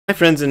Hi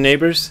friends and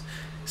neighbors.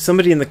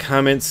 Somebody in the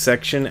comments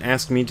section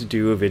asked me to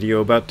do a video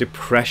about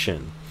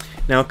depression.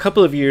 Now, a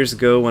couple of years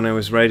ago when I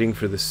was writing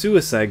for the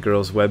Suicide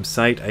Girls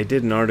website, I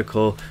did an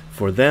article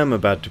for them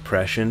about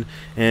depression,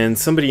 and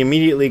somebody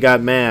immediately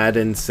got mad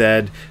and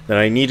said that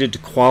I needed to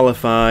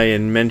qualify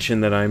and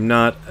mention that I'm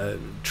not a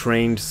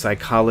trained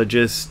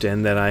psychologist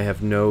and that I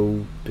have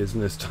no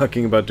business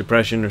talking about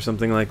depression or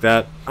something like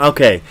that.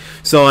 Okay,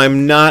 so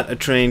I'm not a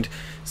trained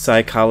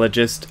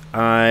psychologist.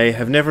 I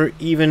have never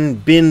even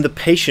been the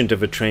patient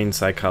of a trained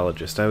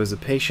psychologist. I was a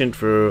patient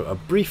for a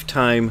brief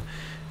time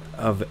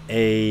of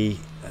a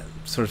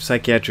sort of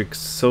psychiatric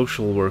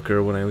social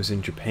worker when I was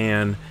in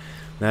Japan.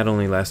 That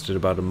only lasted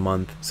about a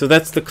month. So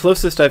that's the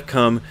closest I've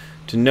come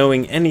to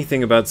knowing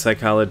anything about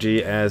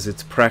psychology as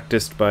it's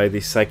practiced by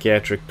the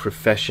psychiatric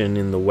profession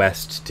in the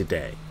West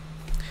today.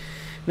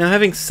 Now,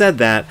 having said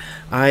that,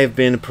 I have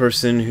been a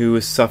person who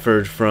has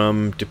suffered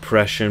from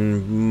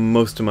depression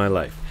most of my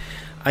life.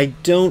 I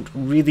don't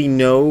really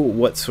know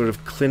what sort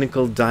of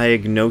clinical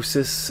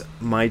diagnosis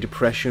my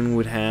depression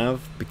would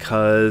have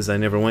because I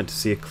never went to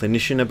see a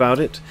clinician about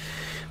it.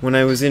 When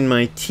I was in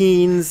my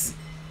teens,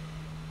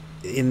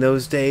 in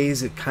those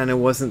days, it kind of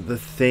wasn't the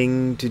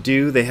thing to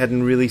do. They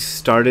hadn't really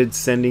started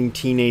sending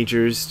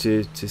teenagers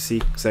to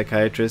see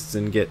psychiatrists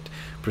and get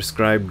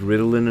prescribed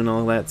Ritalin and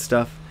all that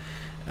stuff.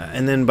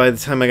 And then by the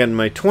time I got in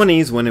my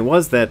 20s, when it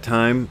was that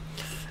time,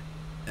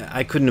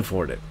 I couldn't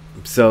afford it.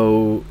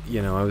 So,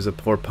 you know, I was a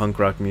poor punk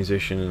rock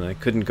musician and I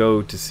couldn't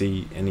go to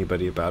see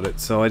anybody about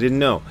it, so I didn't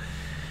know.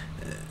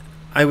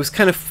 I was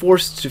kind of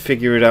forced to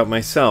figure it out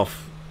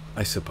myself,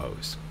 I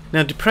suppose.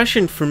 Now,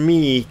 depression for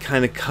me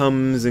kind of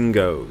comes and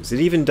goes. It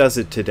even does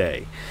it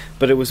today,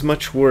 but it was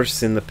much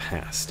worse in the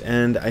past,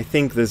 and I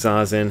think the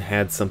Zazen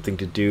had something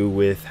to do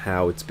with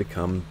how it's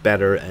become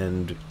better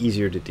and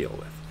easier to deal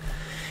with.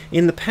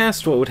 In the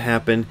past, what would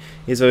happen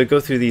is I would go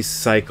through these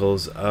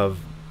cycles of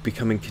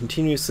becoming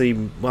continuously,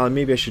 well,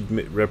 maybe I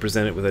should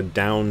represent it with a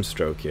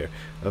downstroke here,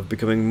 of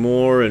becoming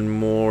more and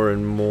more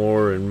and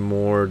more and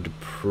more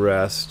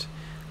depressed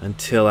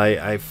until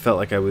I felt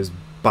like I was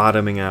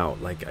bottoming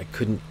out, like I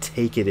couldn't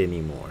take it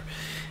anymore.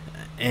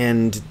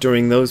 And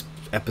during those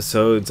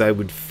episodes, I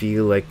would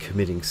feel like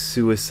committing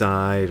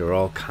suicide or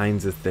all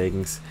kinds of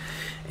things.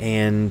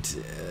 And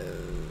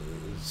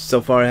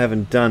so far I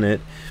haven't done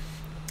it,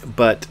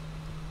 but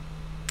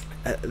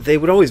they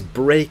would always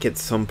break at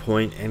some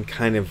point and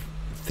kind of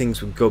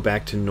things would go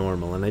back to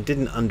normal, and I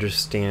didn't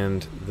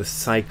understand the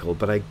cycle,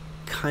 but I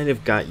kind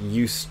of got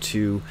used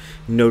to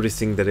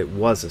noticing that it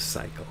was a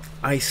cycle.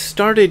 I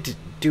started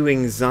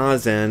doing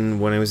Zazen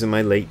when I was in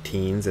my late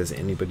teens, as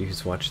anybody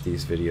who's watched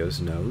these videos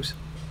knows,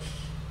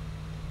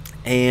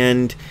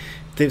 and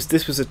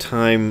this was a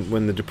time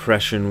when the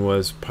depression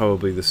was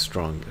probably the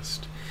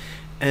strongest.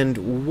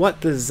 And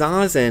what the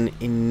Zazen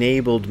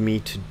enabled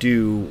me to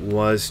do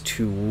was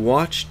to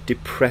watch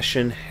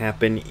depression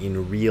happen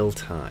in real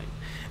time.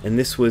 And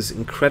this was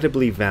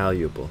incredibly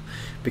valuable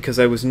because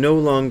I was no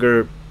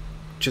longer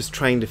just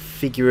trying to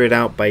figure it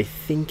out by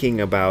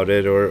thinking about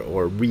it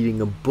or reading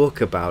a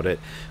book about it,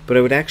 but I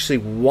would actually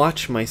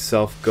watch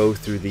myself go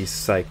through these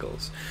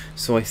cycles.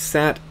 So I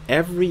sat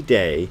every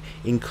day,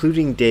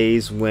 including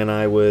days when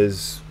I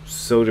was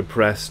so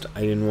depressed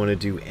I didn't want to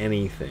do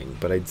anything,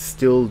 but I'd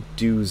still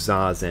do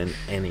Zazen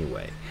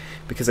anyway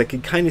because I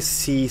could kind of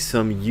see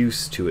some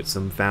use to it,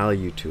 some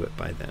value to it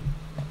by then.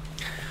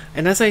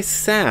 And as I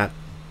sat,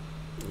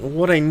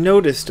 what I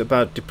noticed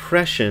about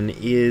depression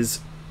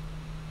is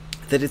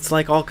that it's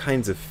like all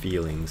kinds of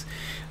feelings.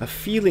 A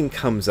feeling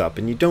comes up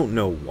and you don't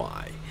know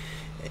why.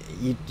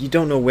 You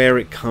don't know where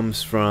it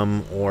comes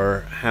from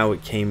or how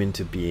it came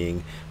into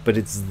being, but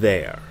it's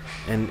there.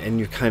 And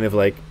you're kind of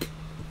like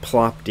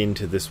plopped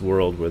into this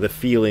world where the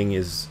feeling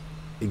is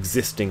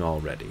existing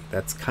already.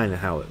 That's kind of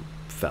how it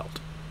felt.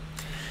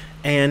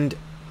 And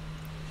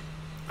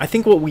I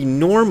think what we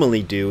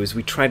normally do is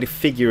we try to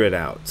figure it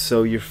out.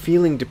 So you're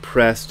feeling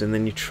depressed and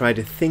then you try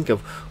to think of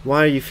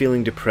why are you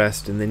feeling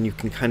depressed, and then you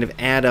can kind of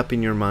add up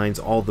in your minds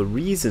all the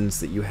reasons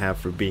that you have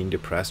for being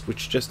depressed,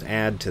 which just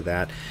add to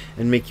that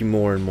and make you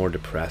more and more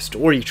depressed.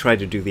 Or you try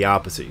to do the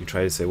opposite. You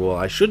try to say, well,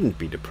 I shouldn't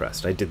be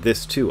depressed. I did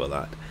this too a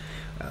lot.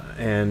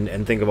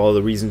 And think of all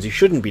the reasons you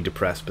shouldn't be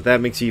depressed, but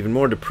that makes you even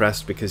more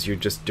depressed because you're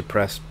just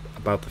depressed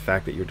about the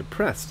fact that you're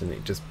depressed, and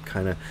it just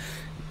kind of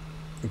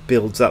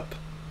builds up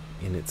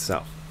in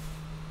itself.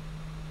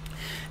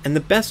 And the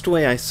best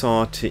way I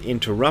saw to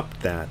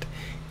interrupt that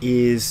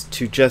is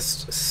to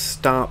just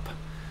stop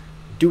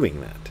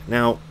doing that.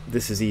 Now,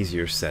 this is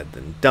easier said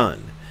than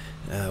done.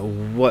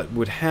 What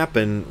would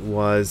happen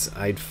was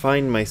I'd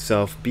find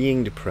myself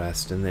being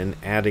depressed and then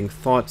adding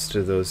thoughts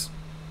to those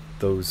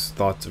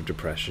thoughts of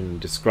depression,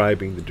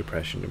 describing the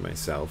depression to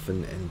myself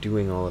and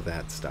doing all of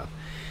that stuff.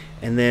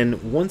 And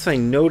then once I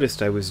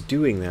noticed I was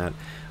doing that,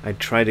 I'd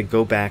try to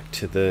go back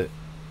to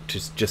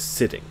just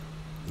sitting,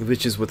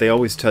 which is what they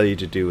always tell you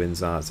to do in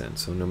Zazen.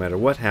 So no matter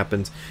what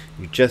happens,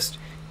 you just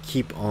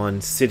keep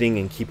on sitting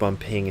and keep on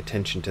paying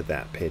attention to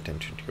that. Pay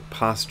attention to your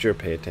posture,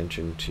 pay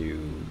attention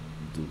to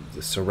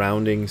the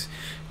surroundings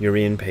you're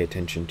in. Pay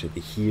attention to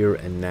the here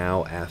and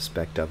now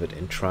aspect of it,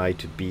 and try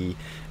to be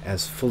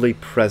as fully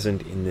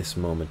present in this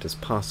moment as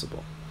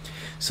possible.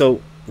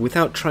 So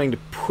without trying to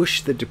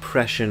push the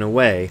depression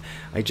away,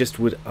 I just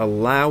would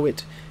allow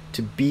it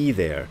to be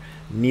there,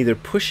 neither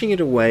pushing it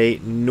away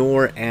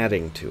nor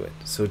adding to it.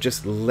 So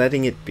just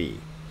letting it be.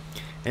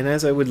 And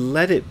as I would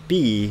let it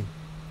be,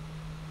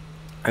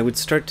 I would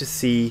start to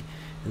see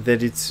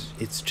that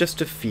it's just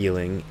a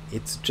feeling,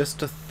 it's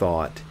just a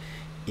thought,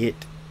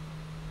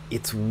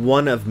 it's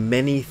one of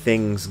many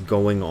things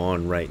going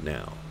on right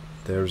now.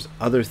 There's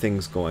other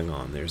things going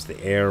on. There's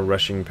the air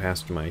rushing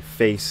past my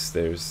face,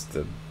 there's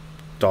the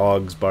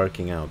dogs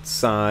barking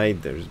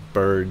outside, there's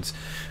birds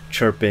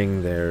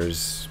chirping,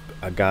 there's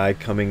a guy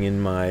coming in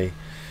my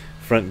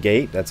front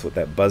gate, that's what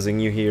that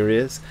buzzing you hear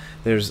is.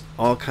 There's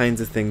all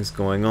kinds of things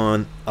going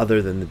on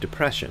other than the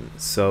depression.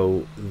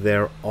 So they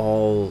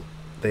all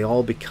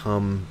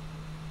become,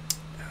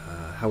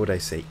 how would I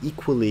say,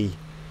 equally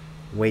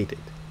weighted.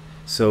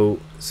 So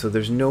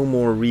there's no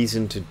more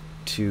reason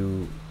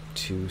to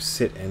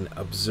sit and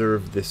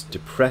observe this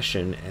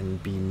depression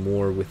and be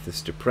more with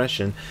this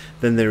depression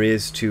than there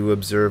is to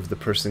observe the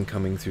person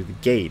coming through the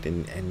gate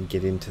and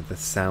get into the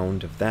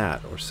sound of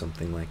that or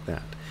something like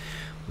that.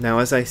 Now,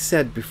 as I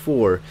said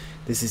before,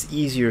 this is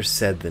easier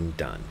said than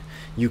done.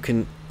 You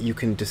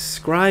can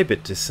describe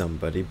it to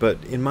somebody,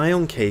 but in my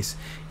own case,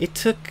 it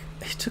took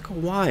a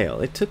while.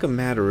 It took a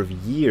matter of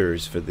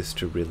years for this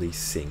to really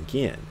sink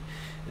in.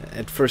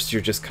 At first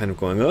you're just kind of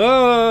going,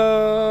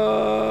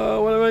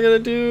 oh, what am I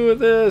going to do with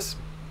this?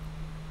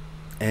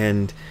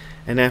 And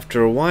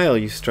after a while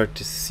you start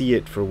to see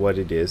it for what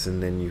it is,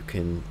 and then you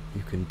can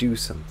do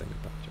something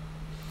about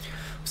it.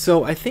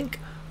 So I think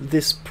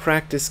this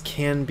practice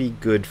can be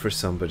good for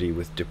somebody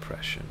with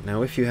depression.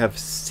 Now, if you have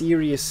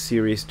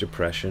serious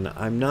depression,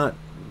 I'm not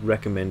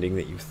recommending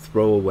that you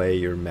throw away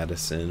your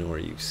medicine or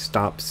you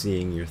stop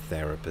seeing your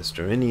therapist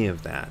or any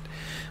of that.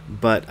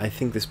 But I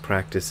think this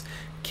practice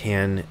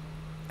can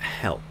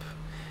help.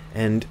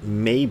 And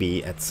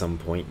maybe at some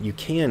point you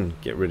can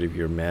get rid of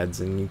your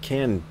meds and you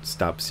can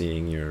stop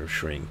seeing your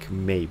shrink.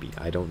 Maybe.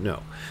 I don't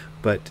know.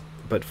 But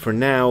for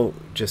now,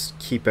 just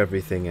keep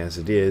everything as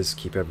it is.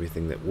 Keep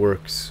everything that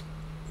works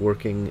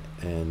working,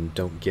 and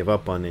don't give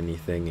up on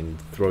anything and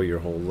throw your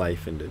whole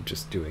life into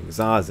just doing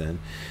Zazen.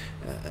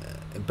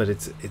 But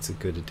it's a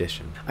good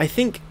addition. I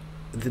think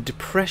the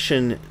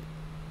depression,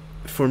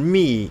 for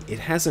me, it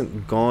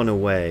hasn't gone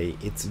away.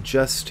 It's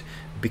just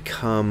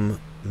become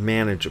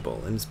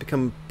manageable, and it's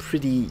become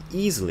pretty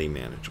easily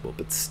manageable,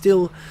 but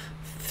still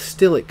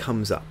it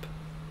comes up.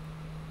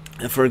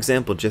 For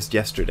example, just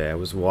yesterday I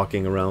was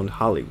walking around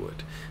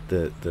Hollywood,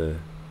 the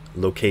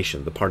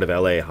location, the part of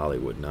LA,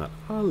 Hollywood, not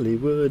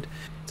Hollywood.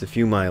 It's a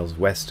few miles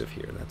west of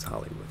here, that's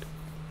Hollywood.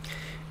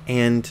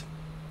 And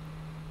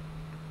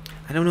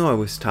I don't know, I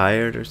was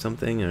tired or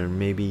something, or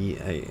maybe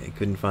I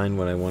couldn't find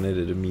what I wanted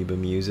at Amoeba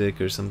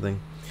Music or something.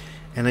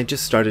 And I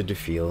just started to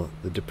feel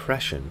the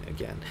depression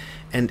again.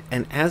 And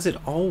as it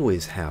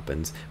always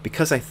happens,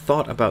 because I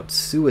thought about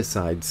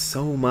suicide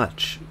so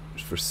much,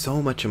 for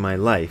so much of my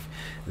life,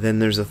 then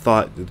there's a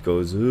thought that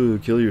goes, ooh,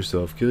 kill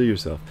yourself, kill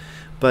yourself.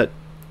 But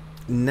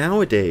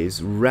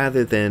nowadays,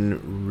 rather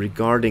than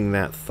regarding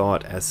that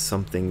thought as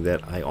something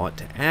that I ought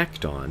to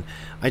act on,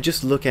 I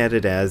just look at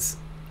it as,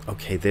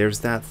 okay, there's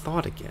that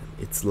thought again.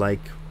 It's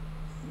like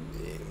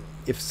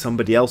if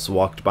somebody else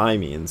walked by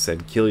me and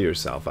said, kill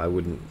yourself,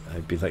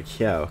 I'd be like,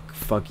 yeah,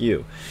 fuck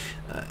you.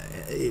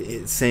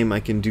 Same, I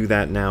can do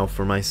that now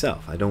for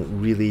myself. I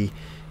don't really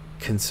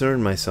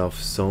concern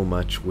myself so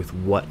much with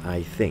what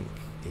I think.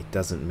 It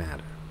doesn't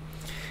matter.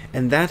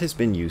 And that has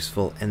been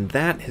useful, and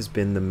that has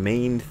been the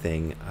main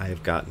thing I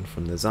have gotten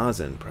from the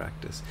Zazen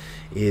practice,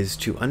 is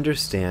to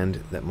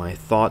understand that my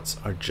thoughts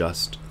are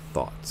just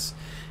thoughts.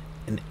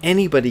 And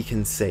anybody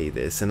can say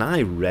this, and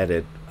I read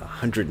it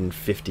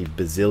 150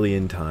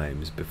 bazillion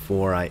times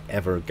before I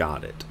ever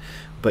got it.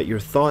 But your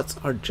thoughts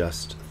are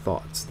just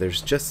thoughts.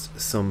 There's just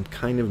some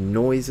kind of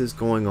noises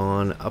going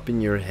on up in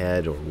your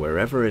head or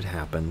wherever it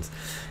happens,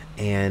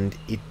 and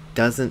it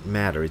doesn't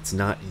matter. It's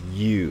not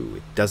you.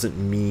 It doesn't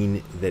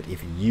mean that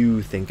if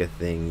you think a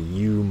thing,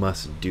 you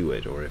must do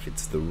it, or if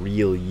it's the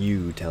real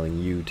you telling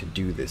you to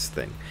do this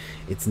thing.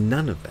 It's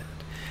none of that.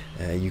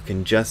 You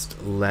can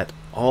just let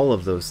all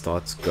of those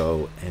thoughts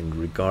go and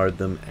regard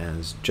them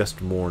as just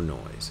more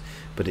noise.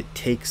 But it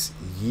takes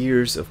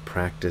years of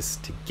practice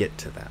to get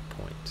to that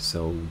point.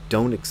 So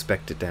don't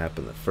expect it to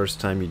happen the first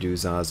time you do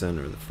Zazen,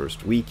 or the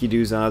first week you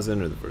do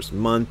Zazen, or the first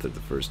month, or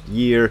the first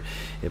year.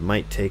 It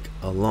might take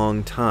a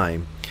long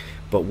time.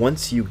 But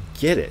once you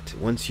get it,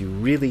 once you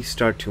really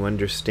start to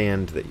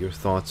understand that your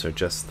thoughts are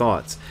just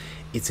thoughts,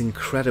 it's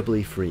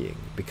incredibly freeing,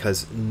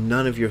 because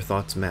none of your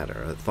thoughts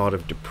matter. A thought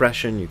of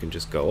depression, you can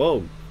just go,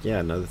 oh, yeah,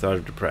 another thought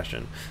of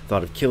depression.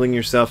 Thought of killing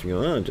yourself, you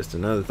go, oh, just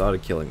another thought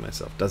of killing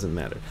myself. Doesn't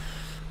matter.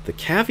 The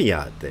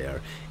caveat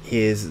there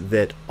is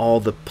that all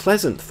the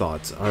pleasant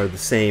thoughts are the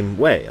same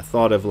way. A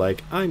thought of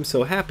like, I'm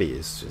so happy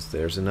is just,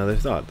 there's another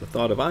thought. The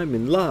thought of I'm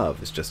in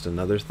love is just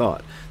another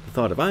thought. The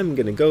thought of I'm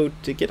going to go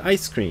to get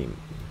ice cream,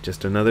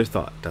 just another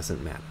thought.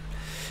 Doesn't matter.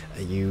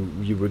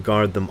 You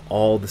regard them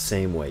all the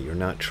same way. You're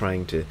not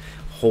trying to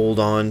hold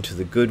on to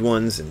the good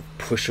ones and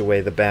push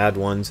away the bad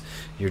ones.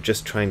 You're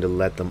just trying to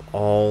let them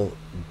all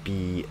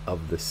be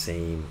of the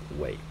same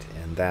weight.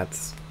 And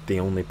that's the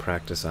only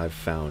practice I've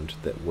found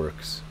that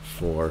works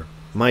for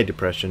my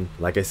depression.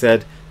 Like I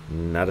said,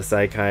 not a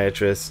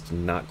psychiatrist,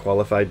 not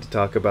qualified to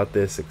talk about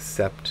this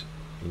except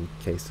in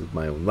case of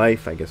my own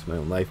life. I guess my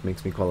own life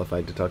makes me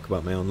qualified to talk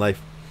about my own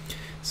life.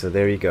 So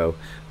there you go,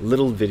 a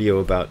little video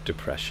about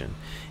depression.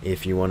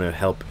 If you want to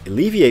help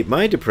alleviate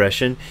my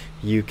depression,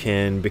 you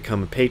can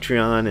become a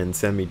Patreon and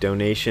send me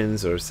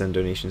donations, or send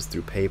donations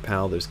through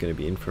PayPal. There's going to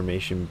be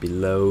information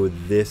below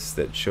this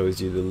that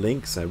shows you the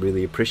links. I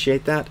really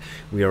appreciate that.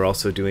 We are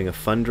also doing a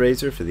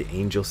fundraiser for the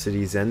Angel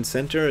City Zen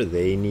Center.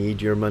 They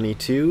need your money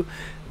too.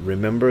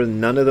 Remember,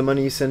 none of the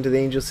money you send to the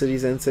Angel City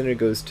Zen Center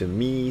goes to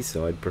me,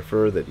 so I'd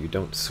prefer that you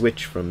don't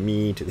switch from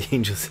me to the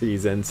Angel City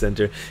Zen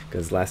Center,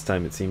 because last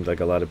time it seemed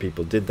like a lot of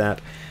people did that,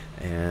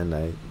 and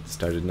I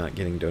started not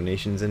getting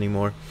donations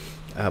anymore.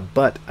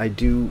 But I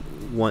do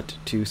want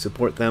to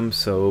support them,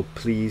 so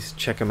please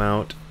check them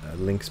out.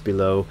 Links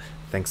below.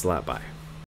 Thanks a lot. Bye.